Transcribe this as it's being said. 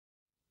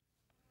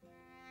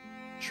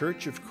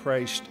Church of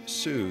Christ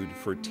sued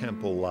for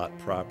temple lot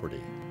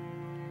property.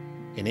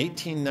 In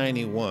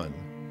 1891,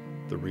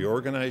 the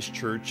Reorganized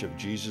Church of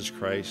Jesus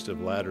Christ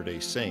of Latter-day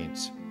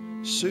Saints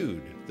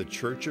sued the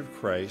Church of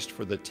Christ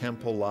for the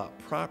temple lot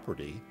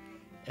property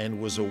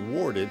and was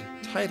awarded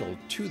title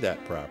to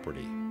that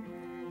property.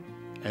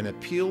 An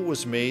appeal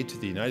was made to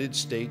the United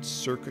States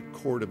Circuit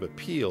Court of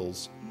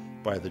Appeals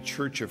by the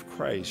Church of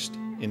Christ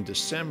in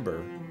December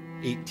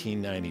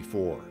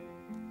 1894.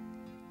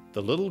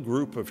 The little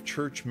group of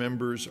church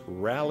members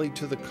rallied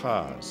to the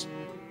cause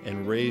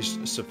and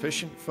raised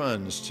sufficient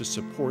funds to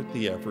support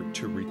the effort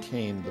to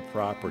retain the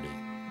property.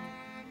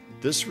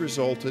 This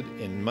resulted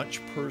in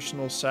much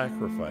personal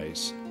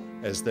sacrifice,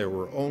 as there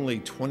were only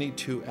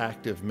 22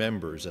 active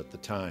members at the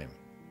time.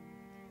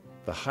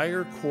 The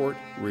higher court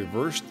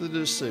reversed the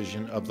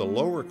decision of the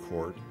lower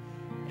court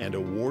and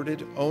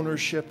awarded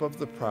ownership of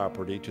the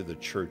property to the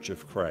Church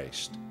of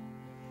Christ.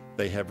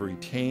 They have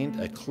retained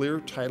a clear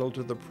title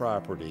to the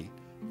property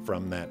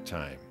from that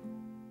time.